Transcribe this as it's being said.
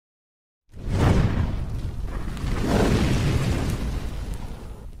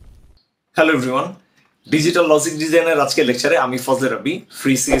Hello everyone, digital logic ডিজাইনের আজকের লেকচারে আমি ফজলে রাব্বি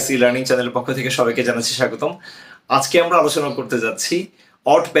ফ্রি সিএসসি লার্নিং চ্যানেলের পক্ষ থেকে সবাইকে জানাচ্ছি স্বাগতম। আজকে আমরা আলোচনা করতে যাচ্ছি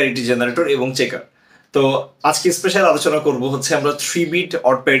অড প্যারিটি জেনারেটর এবং চেকার। তো আজকে স্পেশাল আলোচনা করব হচ্ছে আমরা 3 বিট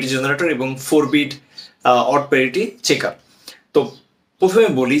অড প্যারিটি জেনারেটর এবং 4 বিট অড প্যারিটি চেকার। তো প্রথমে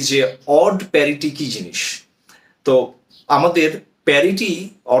বলি যে অড প্যারিটি কি জিনিস। তো আমাদের প্যারিটি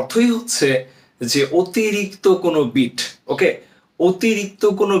অর্থই হচ্ছে যে অতিরিক্ত কোনো বিট, ওকে, অতিরিক্ত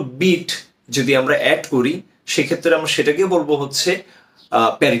কোনো বিট যদি আমরা অ্যাড করি সেক্ষেত্রে আমরা সেটাকে বলবো হচ্ছে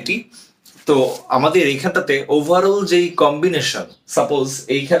প্যারিটি। তো আমাদের এইখানটাতে ওভারঅল যেই কম্বিনেশন, সাপোজ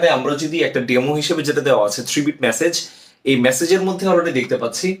এইখানে আমরা যদি একটা ডেমো হিসেবে যেটা দেওয়া আছে 3 বিট মেসেজ, এই মেসেজের মধ্যে অলরেডি দেখতে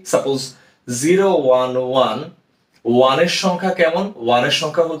পাচ্ছি সাপোজ 011 এর সংখ্যা কেমন, 1 এর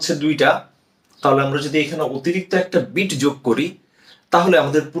সংখ্যা হচ্ছে 2টা। তাহলে আমরা যদি এখানে অতিরিক্ত একটা বিট যোগ করি তাহলে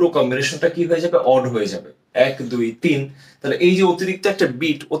আমাদের পুরো কম্বিনেশনটা কি হয়ে যাবে, অড হয়ে যাবে, 1 2 3। তাহলে এই যে অতিরিক্ত একটা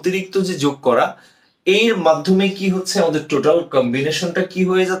বিট, অতিরিক্ত যে যোগ করা, এর মাধ্যমে কি হচ্ছে আমাদের টোটাল কম্বিনেশনটা কি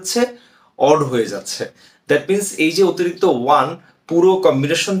হয়ে যাচ্ছে, অড হয়ে যাচ্ছে। দ্যাট মিনস এই যে অতিরিক্ত 1 পুরো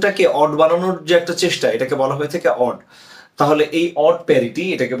কম্বিনেশনটাকে অড বানানোর যে একটা চেষ্টা, এটাকে বলা হয়ে থাকে অড। তাহলে এই অড প্যারিটি,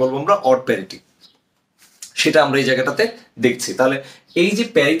 এটাকে বলবো আমরা অড প্যারিটি, সেটা আমরা এই জায়গাটাতে দেখছি। তাহলে এই যে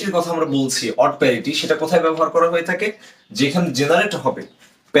প্যারিটির কথা আমরা বলছি, অড প্যারিটি, সেটা কোথায় ব্যবহার করা হয়ে থাকে, যেখানে জেনারেট হবে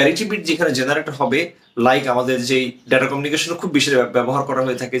প্যারিটি বিট, যেখানে জেনারেট হবে, লাইক আমাদের যেই ডাটা কমিউনিকেশন খুব বেশি ব্যবহার করা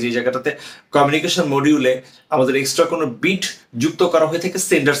হয়ে থাকে, যে জায়গাটাতে কমিউনিকেশন মডিউলে আমাদের এক্সট্রা কোনো বিট যুক্ত করা হয়ে থাকে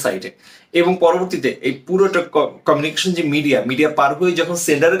সেন্ডার সাইডে, এবং পরবর্তীতে এই পুরোটা কমিউনিকেশন যে মিডিয়া পার হয়ে যখন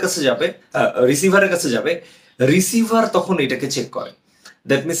সেন্ডারের কাছে যাবে, রিসিভারের কাছে যাবে, রিসিভার তখন এটাকে চেক করে।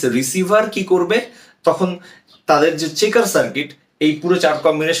 দ্যাট মিনস রিসিভার কি করবে, তখন তাদের যে চেকার সার্কিট এই পুরো 4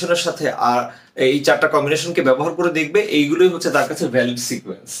 কম্বিনেশনের সাথে আর এই 4টা কম্বিনেশনকে ব্যবহার করে দেখবে এইগুলোই হচ্ছে তার কাছে ভ্যালিড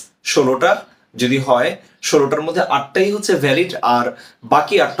সিকোয়েন্স। 16টা যদি হয়, 16টার মধ্যে 8টাই হচ্ছে ভ্যালিড আর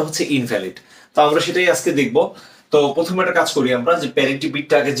বাকি 8টা হচ্ছে ইনভ্যালিড। তো আমরা সেটাই আজকে দেখব। তো প্রথমে একটা কাজ করি আমরা, যে প্যারিটি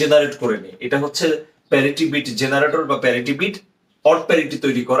বিটটা আগে জেনারেট করে নিই। এটা হচ্ছে প্যারিটি বিট জেনারেটর বা প্যারিটি বিট অড প্যারিটি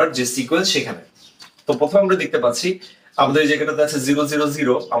তৈরি করার যে সিকোয়েন্স সেখানে। তো প্রথমে আমরা দেখতে পাচ্ছি আমাদের এই জায়গাটাতে আছে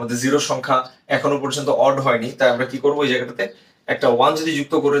 000, আমাদের 0 সংখ্যা এখনো পর্যন্ত অড হয়নি, তাই আমরা কি করবো, এই জায়গাটাতে একটা 1 যদি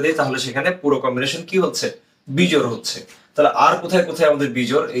যুক্ত করে দেই তাহলে সেখানে পুরো কম্বিনেশন কি হচ্ছে, বিজোড় হচ্ছে। তাহলে আর কোথায় কোথায় আমাদের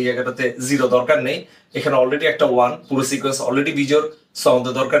বিজোড়, এই জায়গাটাতে 0 দরকার নেই, এখানে অলরেডি একটা 1, পুরো সিকোয়েন্স অলরেডি বিজোড়, সো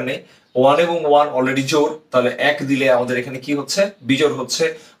আমাদের দরকার নেই। 1 এবং 1 অলরেডি জোড়, তাহলে 1 দিলে আমাদের এখানে কি হচ্ছে, বিজোড় হচ্ছে।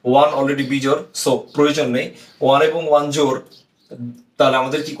 1 অলরেডি বিজোড়, সো প্রয়োজন নেই। 1 এবং 1 জোড়, তাহলে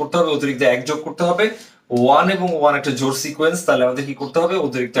আমাদের কি করতে হবে, অতিরিক্ত 1 যোগ করতে হবে। 1 এবং 1 একটা জোড় সিকোয়েন্স, তাহলে আমাদের কি করতে হবে,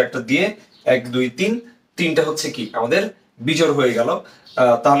 অতিরিক্ত একটা দিয়ে 1 2 3, তিনটা হচ্ছে কি আমাদের বিজোড় হয়ে গেল।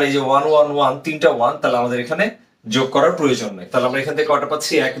 তাহলে এই যে 1 1 1, তিনটা 1, তাহলে আমাদের এখানে যোগ করার প্রয়োজন নেই। তাহলে আমরা এখান থেকে কয়টা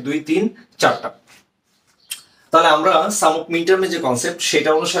পাচ্ছি, 1 2 3 4টা। তাহলে আমরা সাম অফ মিন টার্মের যে কনসেপ্ট,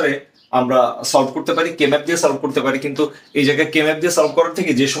 সেটা অনুসারে আমরা সলভ করতে পারি, কে ম্যাপ দিয়ে সলভ করতে পারি। কিন্তু এই জায়গায় কে ম্যাপ দিয়ে সলভ করার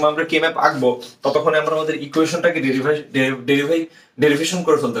থেকে যে সময় আমরা কে ম্যাপ আঁকবো ততক্ষণে আমরা আমাদের ইকুয়েশনটাকে ডেরিভেশন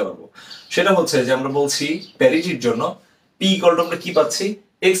করে ফেলতে পারবো। সেটা হচ্ছে যে আমরা বলছি প্যারিটির জন্য পি ইকুয়াল টু আমরা কি পাচ্ছি,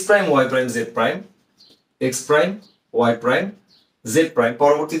 x prime Y prime Z prime, x prime Y prime Z prime.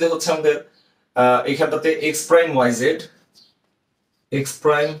 পরবর্তীতে হচ্ছে আমাদের এখানটাতে x prime Y Z, x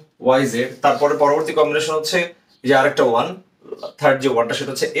prime Y Z. তারপরে পরবর্তী কম্বিনেশন হচ্ছে যে আরেকটা 1, থার্ড যে 1টা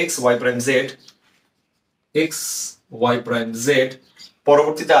সেটা হচ্ছে x Y prime Z, x Y prime Z.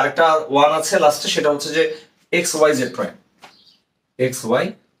 পরবর্তীতে আরেকটা 1 আছে লাস্টে, সেটা হচ্ছে যে x Y Z prime, x Y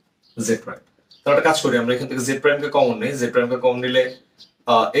Z prime. তাহলে একটা কাজ করি, আমরা এখান থেকে জেড প্রাইমকে কমন নেই, জেড প্রাইমকে কমন নিলে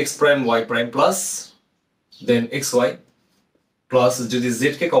x prime Y prime plus দেন এক্স ওয়াই, প্লাস যদি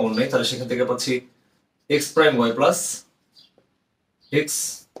জেড কে কমন নেই তাহলে সেখান থেকে পাচ্ছি x prime Y plus x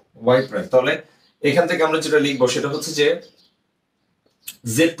Y prime. তাহলে এখান থেকে আমরা যেটা লিখবো সেটা হচ্ছে যে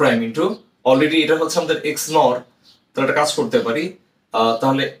জেড প্রাইম ইন্টু, অলরেডি এটা হচ্ছে আমাদের এক্স নর, তাহলে একটা কাজ করতে পারি,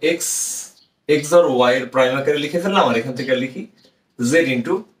 তাহলে এক্স এক্সর ওয়াই এর প্রাইম আকারে লিখে ফেললাম, আর এখান থেকে লিখি Z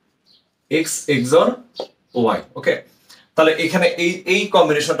into x XOR Y. ওকে, তাহলে এখানে এই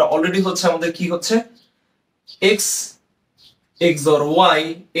কম্বিনেশনটা অলরেডি হচ্ছে আমাদের কি হচ্ছে, এক্স এক্সর ওয়াই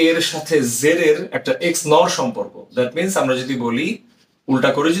এর সাথে জেড এর একটা এক্স নর সম্পর্ক। দ্যাট মিনস আমরা যদি বলি, উল্টা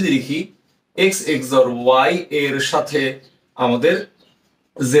করে যদি লিখি, এক্স এক্সর ওয়াই এর সাথে আমাদের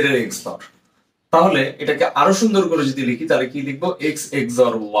জেড এর এক্স নর, তাহলে এটাকে আরো সুন্দর করে যদি লিখি তাহলে কি লিখবো, x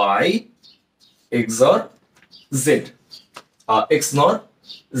XOR Y XOR Z, x নর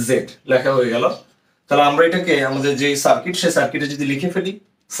জেড লেখা হয়ে গেল। তাহলে আমরা এটাকে আমাদের যে সার্কিট, সেই সার্কিটে যদি লিখে ফেলি,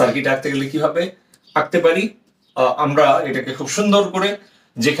 সার্কিট আঁকতে গেলে কিভাবে আঁকতে পারি, আমরা এটাকে খুব সুন্দর করে,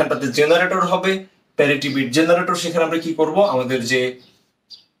 যেখানটাতে জেনারেটর হবে প্যারিটি বিট জেনারেটর, সেখানে আমরা কি করব, আমাদের যে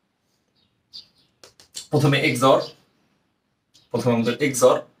প্রথমে আমাদের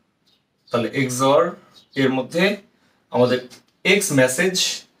এক্সর, তাহলে XOR এর মধ্যে আমাদের X মেসেজ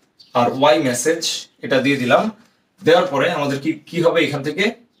আর Y মেসেজ এটা দিয়ে দিলাম। দেওয়ার পরে আমাদের কি হবে, এখান থেকে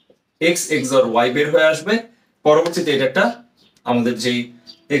X XOR Y বের হয়ে আসবে। পরবর্তীতে এটা একটা আমাদের যেই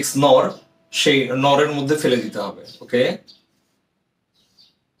X NOR সেই NOR এর মধ্যে ফেলে দিতে হবে। ওকে,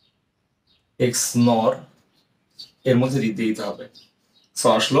 X NOR এর মধ্যে দিয়ে দিতে হবে। সো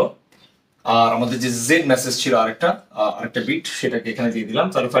আসলো। আর আমাদের যে Z মেসেজ ছিল আরেকটা বিট, সেটাকে এখানে দিয়ে দিলাম।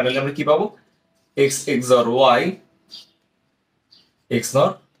 তাহলে ফাইনালি আমরা কি পাবো, X XOR Y X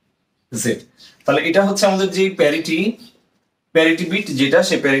NOR Z। তাহলে এটা হচ্ছে আমাদের যে প্যারিটি বিট, যেটা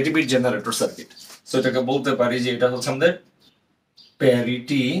সেই parity bit generator circuit. So এটাকে বলতে পারি যে এটা হচ্ছে আমাদের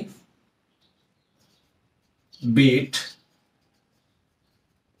প্যারিটি বিট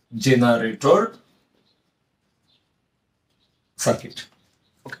জেনারেটর সার্কিট।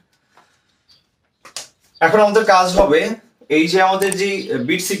 এখন আমাদের কাজ হবে এই যে আমাদের যে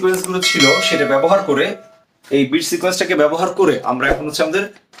বিট সিকোয়েন্স গুলো ছিল সেটা ব্যবহার করে, এই বিট সিকোয়েন্সটাকে ব্যবহার করে আমরা এখন হচ্ছে আমাদের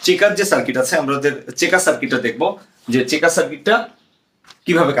চেকার যে সার্কিট আছে, আমাদের চেকার সার্কিটটা দেখবো যে চেকার সার্কিটটা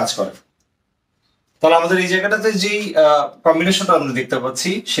কিভাবে কাজ করে। তাহলে আমাদের এই জায়গাটাতে যেই কম্বিনেশনটা আমরা দেখতে পাচ্ছি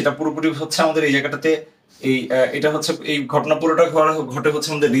সেটা পুরোপুরি হচ্ছে আমাদের এই জায়গাটাতে এটা হচ্ছে এই ঘটনা পুরোটা ঘটে হচ্ছে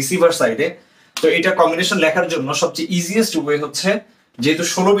আমাদের রিসিভার সাইডে। তো এটা কম্বিনেশন লেখার জন্য সবচেয়ে ইজিয়েস্ট ওয়ে হচ্ছে, যেহেতু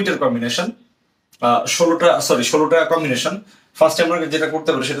 16 বিটের কম্বিনেশন, 16টা কম্বিনেশন, ফার্স্টে আমরা যেটা করতে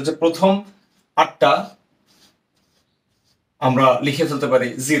পারি সেটা হচ্ছে প্রথম 8টা আমরা লিখে ফেলতে পারি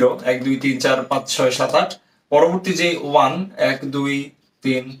 0 1 2 3 4 5 6 7 8। পরবর্তী যে 1 1 2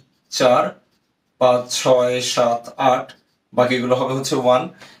 3 4 5 6 7 8, বাকিগুলো হবে হচ্ছে 1।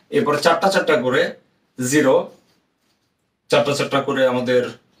 এরপরে চারটা করে 0, চারটা করে আমাদের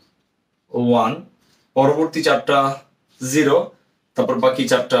 1, পরবর্তী 4টা 0, তারপর বাকি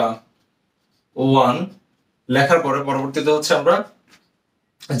 4টা 1 লেখার পরে পরবর্তীতে হচ্ছে আমরা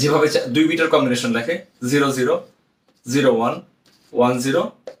যেভাবে 2 বিটের কম্বিনেশন লেখে 0 0 0 1 1 0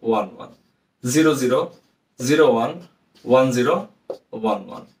 1 1 0 0 0 1 1 0 1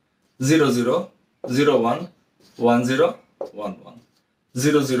 1 0 0 0 1 1 0 1 1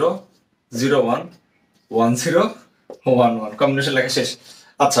 0 0 0 1 1 0 1 1 কম্বিনেশন লেখা শেষ।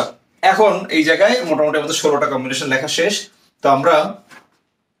 আচ্ছা, এখন এই জায়গায় মোটামুটি আমাদের 16টা কম্বিনেশন লেখা শেষ। তো আমরা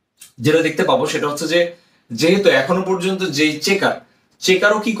যেটা দেখতে পাবো সেটা হচ্ছে যে, যেহেতু এখনো পর্যন্ত যেই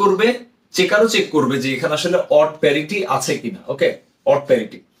চেকারও কি করবে, চেকারও চেক করবে যে এখানে আসলে অড প্যারিটি আছে কিনা। ওকে, অড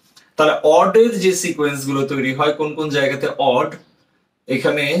প্যারিটি। তাহলে অড এর যে সিকোয়েন্স গুলো তৈরি হয় কোন কোন জায়গাতে অড,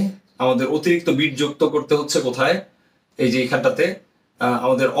 এখানে আমাদের অতিরিক্ত বিট যুক্ত করতে হচ্ছে কোথায়, এই যে এখানটাতে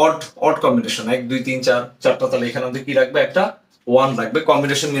আমাদের অড কম্বিনেশন 1 2 3 4 চারটা, তাহলে এখানে আমাদের কি রাখবে, একটা 1 রাখবে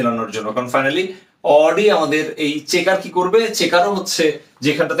কম্বিনেশন মেলানোর জন্য। কারণ ফাইনালি অডই আমাদের এই চেকার কি করবে, চেকারও হচ্ছে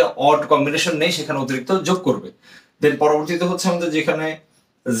যেখানটাতে অড কম্বিনেশন নেই সেখানে অতিরিক্ত যোগ করবে। দেন পরবর্তীতে হচ্ছে আমাদের যেখানে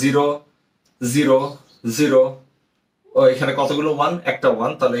 0 0 0, এখানে কতগুলো 1, একটা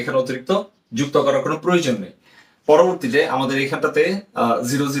 1, তাহলে এখানে অতিরিক্ত যুক্ত করার কোনো প্রয়োজন নেই। পরবর্তীতে আমাদের এখানটাতে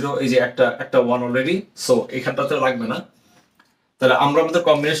 0 0, এই যে একটা 1 অলরেডি, সো এখানটাতে লাগবে না। তাহলে আমরা আমাদের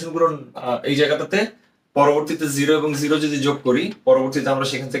কম্বিনেশন গুলো এই জায়গাটাতে পরবর্তীতে 0 এবং 0 যদি যোগ করি, পরবর্তীতে আমরা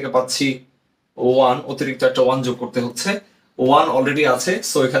সেখান থেকে পাচ্ছি 1, অতিরিক্ত একটা 1 যোগ করতে হচ্ছে। 1 অলরেডি আছে,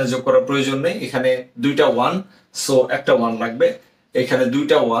 সো এখানে যোগ করার প্রয়োজন নেই। এখানে দুইটা 1, সো একটা 1 লাগবে। এখানে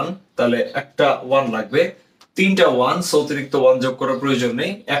দুইটা 1, তাহলে একটা 1 লাগবে। তিনটা 1, সো অতিরিক্ত 1 যোগ করার প্রয়োজন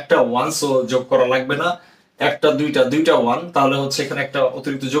নেই। একটা 1, সো যোগ করা লাগবে না। একটা দুইটা 1, তাহলে হচ্ছে এখানে একটা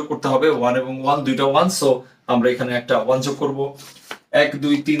অতিরিক্ত যোগ করতে হবে। 1 এবং 1, দুইটা 1, সো আমরা এখানে একটা 1 যোগ করব। 1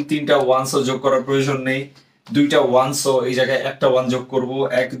 2 3, তিনটা 1, সো যোগ করার প্রয়োজন নেই। দুইটা 1, সো এই জায়গায় একটা 1 যোগ করব।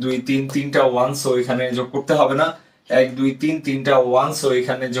 1 2 3, তিনটা 1, সো এখানে যোগ করতে হবে না। 1 2 3, তিনটা 1, সো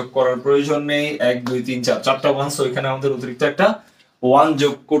এখানে যোগ করার প্রয়োজন নেই। 1 2 3 4, চারটা 1, সো এখানে আমাদের অতিরিক্ত একটা 1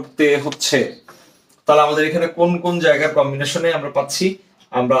 যোগ করতে হচ্ছে। তাহলে আমাদের এখানে কোন কোন জায়গার কম্বিনেশনে আমরা পাচ্ছি,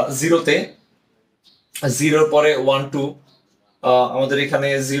 আমরা 0তে 0 পরে 1 2, আমাদের এখানে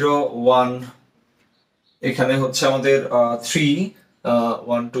 0 1, এখানে হচ্ছে আমাদের 3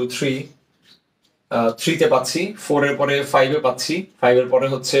 1 2 3, 3 তে পাচ্ছি, 4 এর পরে 5 এ পাচ্ছি, 5 এর পরে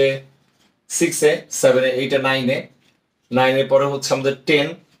হচ্ছে 6 এ, 7 এ, 8 এ, 9 এ, 9 এর পরে হচ্ছে আমাদের 10,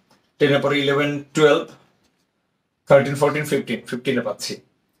 10 এর পরে 11 12 13 14 15, 15 এ পাচ্ছি।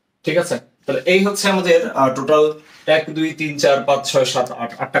 ঠিক আছে, তাহলে এই হচ্ছে আমাদের টোটাল 1 2 3 4 5 6 7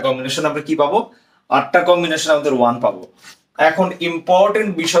 8, 8টা কম্বিনেশন আমরা কি পাবো, 8টা কম্বিনেশন আমাদের 1 পাবো। এখন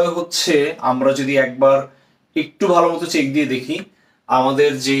ইম্পর্টেন্ট বিষয় হচ্ছে, আমরা যদি একবার একটু ভালো মতো চেক দিয়ে দেখি,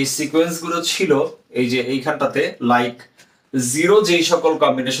 আমাদের যে সিকোয়েন্স গুলো ছিল এই যে এইখানটাতে, লাইক 0 যেই সকল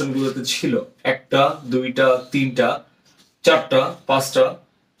কম্বিনেশন গুলোতে ছিল, একটা দুইটা তিনটা চারটা পাঁচটা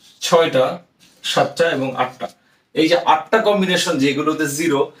ছয়টা সাতটা এবং 8টা, এই যে 8টা কম্বিনেশন যেগুলোতে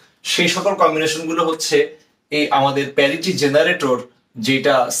 0, সেই সকল কম্বিনেশন গুলো হচ্ছে এই আমাদের প্যারিটি জেনারেটর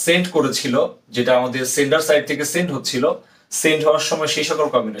যেটা সেন্ড করেছিল, যেটা আমাদের সেন্ডার সাইড থেকে সেন্ড হচ্ছিল, সেন্ড হওয়ার সময় সেই সকল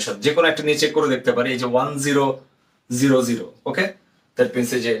কম্বিনেশন যে কোনো একটা নিয়ে চেক করে দেখতে পারি। এই যে 1000, ওকে, দ্যাট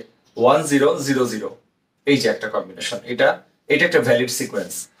মিনস এই যে 1000, এই যে একটা কম্বিনেশন, এটা একটা ভ্যালিড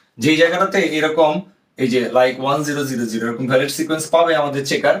সিকোয়েন্স। যেই জায়গাটাতে এরকম এই যে লাইক 1000 এরকম ভ্যালিড সিকোয়েন্স পাবে আমাদের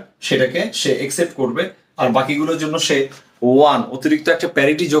চেকার, সেটাকে সে একসেপ্ট করবে, আর বাকিগুলোর জন্য সে 1 অতিরিক্ত একটা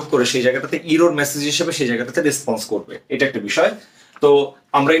প্যারিটি যোগ করে সেই জায়গাটাতে ইরর মেসেজ হিসেবে সেই জায়গাটাতে রেসপন্স করবে। এটা একটা বিষয়। তো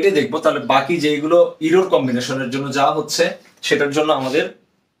আমরা এটাই দেখবো। তাহলে বাকি যেগুলো ইরর কম্বিনেশনের জন্য যা হচ্ছে সেটার জন্য আমাদের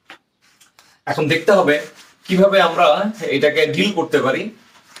এখন দেখতে হবে কিভাবে আমরা এটাকে ডিল করতে পারি।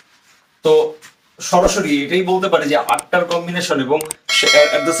 তো সরাসরি এটাই বলতে পারি যে 8টার কম্বিনেশন এবং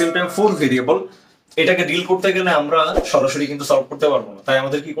at the same time 4 variable, এটাকে ডিল করতে গেলে আমরা সরাসরি কিন্তু সলভ করতে পারবো না। তাই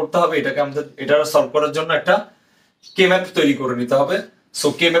আমাদের কি করতে হবে, এটা সলভ করার জন্য একটা কে ম্যাপ তৈরি করে নিতে হবে। সো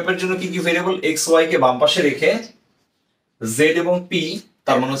কে ম্যাপের জন্য কি কি ভেরিয়েবল, এক্স ওয়াই কে বাম পাশে রেখে জেড এবং পি,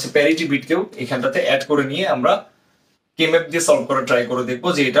 তার মানে হচ্ছে প্যারিটি বিটকেও এখানটাতে অ্যাড করে নিয়ে আমরা কে ম্যাপ দিয়ে সলভ করা ট্রাই করে দেখবো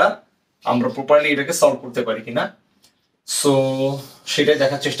যে এটা আমরা প্রপারলি এটাকে সলভ করতে পারি কিনা। সো সেটাই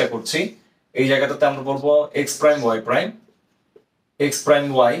দেখার চেষ্টা করছি। এই জায়গাটাতে আমরা বলবো x prime Y prime, x prime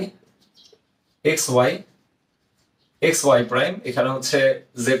Y, x Y, x Y prime, এখানে হচ্ছে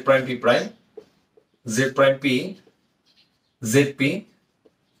Z prime P prime, Z prime P, Z P,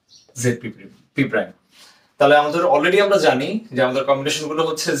 Z P P prime. তাহলে আমাদের অলরেডি আমরা জানি যে আমাদের কম্বিনেশন গুলো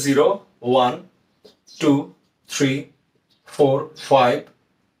হচ্ছে 0 1 2 3 4 5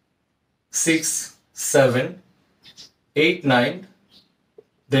 6 7 8 9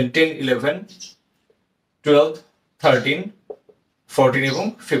 দেন 10 11 12 13 14 এবং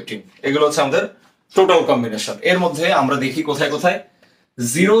 15, এগুলো হচ্ছে আমাদের টোটাল কম্বিনেশন। এর মধ্যে আমরা দেখি কোথায় কোথায়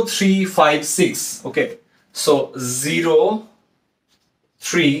 0 3 5 6, ওকে। সো 0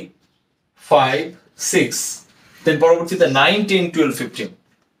 3 5 6, দেন পরবর্তীতে 9 10 12 15,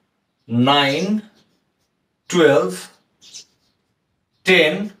 9 12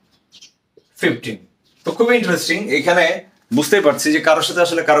 10 15। তো খুবই ইন্টারেস্টিং। এখানে বুঝতেই পারছি যে কারোর সাথে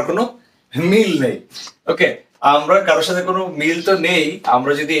আসলে কারো কোনো মিল নেই, ওকে। আমরা কারোর সাথে কোনো মিল তো নেই।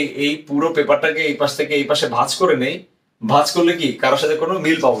 আমরা যদি এই পুরো পেপারটাকে এই পাশ থেকে এই পাশে ভাঁজ করে নেই, ভাঁজ করলে কি কারোর সাথে কোনো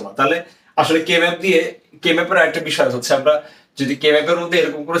মিল পাবো না। তাহলে আসলে কে ম্যাপ দিয়ে, কে ম্যাপের একটা বিষয় হচ্ছে আমরা যদি কে ম্যাপের মধ্যে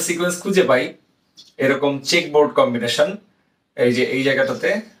এরকম কোনো সিকোয়েন্স খুঁজে পাই, এরকম চেক বোর্ড কম্বিনেশন, এই যে এই জায়গাটাতে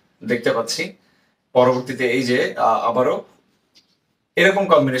দেখতে পাচ্ছি, পরবর্তীতে এই যে আবারও এরকম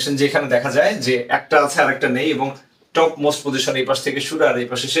কম্বিনেশন যেখানে দেখা যায় যে একটা আছে আর একটা নেই, এবং টপ মোস্ট পজিশন এই পাশ থেকে শুরু আর এই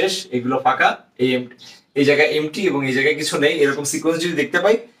পাশে শেষ, এগুলো ফাঁকা, এই জায়গায় এমটি এবং এই জায়গায় কিছু নেই, এরকম সিকোয়েন্স যদি দেখতে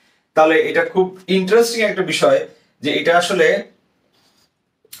পাই, তাহলে এটা খুব ইন্টারেস্টিং একটা বিষয় যে এটা আসলে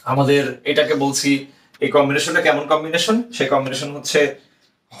আমাদের, এটাকে বলছি এই কম্বিনেশনটা কেমন কম্বিনেশন। সেই কম্বিনেশন হচ্ছে,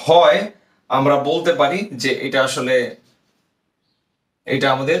 হয় আমরা বলতে পারি যে এটা আসলে এটা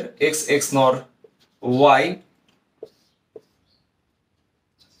আমাদের এক্স এক্স নর ওয়াই,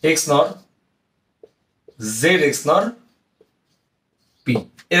 এক্স নর জেড এক্স নর পি,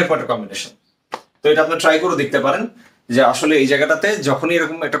 এরকম একটা কম্বিনেশন। তো এটা আপনি ট্রাই করে দেখতে পারেন যে আসলে এই জায়গাটাতে যখনই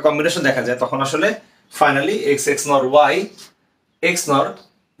এরকম একটা কম্বিনেশন দেখা যায় তখন আসলে ফাইনালি এক্স এক্স নর ওয়াই, এক্স নর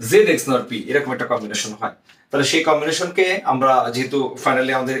জেড এক্স নর পি, এরকম একটা কম্বিনেশন হয়। তাহলে সেই কম্বিনেশনকে আমরা যেহেতু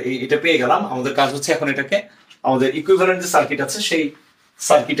ফাইনালি আমাদের এটা পেয়ে গেলাম, আমাদের কাজ হচ্ছে এখন এটাকে আমাদের ইকুইভ্যালেন্ট যে সার্কিট আছে সেই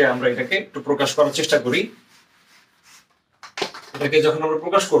সার্কিটে আমরা এটাকে একটু প্রকাশ করার চেষ্টা করি। এটাকে যখন আমরা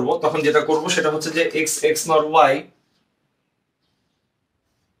প্রকাশ করব তখন যেটা করব সেটা হচ্ছে যে এক্স এক্স নর ওয়াই,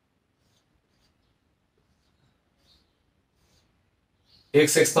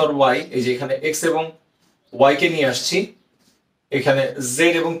 এক্স এক্স নর ওয়াই, এই যে এখানে এক্স এবং ওয়াই কে নিয়ে আসছি, এখানে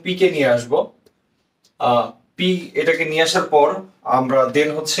জেড এবং পি কে নিয়ে আসবো। পি এটাকে নিয়ে আসার পর আমরা দেন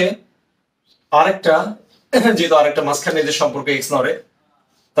হচ্ছে আরেকটা, যেহেতু আরেকটা মাঝখানে যে সম্পর্ক এক্স নরে,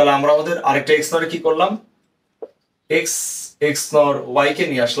 তাহলে আমরা আমাদের আরেকটা এক্স নরে কি করলাম, এক্স এক্স নর ওয়াই কে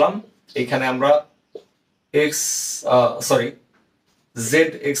নিয়ে আসলাম, এখানে আমরা এক্স সরি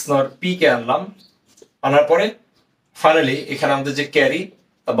জেড এক্স নর পি কে আনলাম, আনার পরে ফাইনালি এখানে আমাদের যে ক্যারি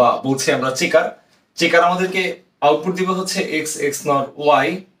বা বলছি আমরা চেকার, চেকার আমাদেরকে আউটপুট দিবে হচ্ছে এক্স এক্স নর ওয়াই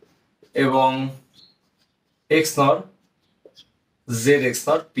এবং এক্স নর জেড এক্স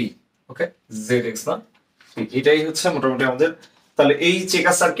নর পি, ওকে, জেড এক্স নর পি, এটাই হচ্ছে মোটামুটি আমাদের। তাহলে এই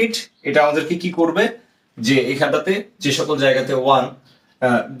চেকার সার্কিট এটা আমাদেরকে কি করবে, যে এখানটাতে যে সকল জায়গাতে ওয়ান,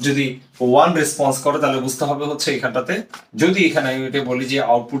 যদি ওয়ান রেসপন্স করে তাহলে বুঝতে হবে হচ্ছে এখানটাতে, যদি এখানে আমি এটা বলি যে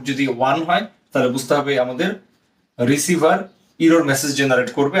আউটপুট যদি ওয়ান হয় তাহলে বুঝতে হবে আমাদের রিসিভার ইরর মেসেজ জেনারেট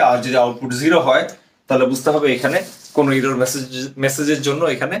করবে, আর যদি আউটপুট 0 হয় তাহলে বুঝতে হবে এখানে কোনো ইরর মেসেজের জন্য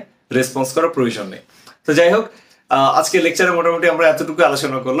এখানে রেসপন্স করার প্রয়োজন নেই। তো যাই হোক, আজকের লেকচারে মোটামুটি আমরা এতটুকু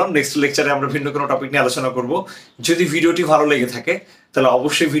আলোচনা করলাম। নেক্সট লেকচারে আমরা ভিন্ন কোনো টপিক নিয়ে আলোচনা করব। যদি ভিডিওটি ভালো লেগে থাকে তাহলে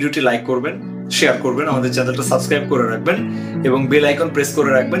অবশ্যই ভিডিওটি লাইক করবেন, শেয়ার করবেন, আমাদের চ্যানেলটা সাবস্ক্রাইব করে রাখবেন এবং বেল আইকন প্রেস করে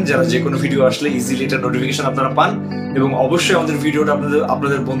রাখবেন, যারা যে কোনো ভিডিও আসলে ইজিলি এটা নোটিফিকেশন আপনারা পান। এবং অবশ্যই আমাদের ভিডিওটা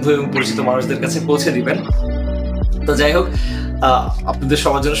আপনাদের বন্ধু এবং পরিচিত মানুষদের কাছে পৌঁছে দিবেন। তো যাই হোক, আপনাদের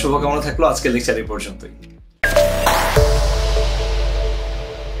সবার জন্য শুভকামনা থাকলো। আজকের লেকচার এই পর্যন্তই।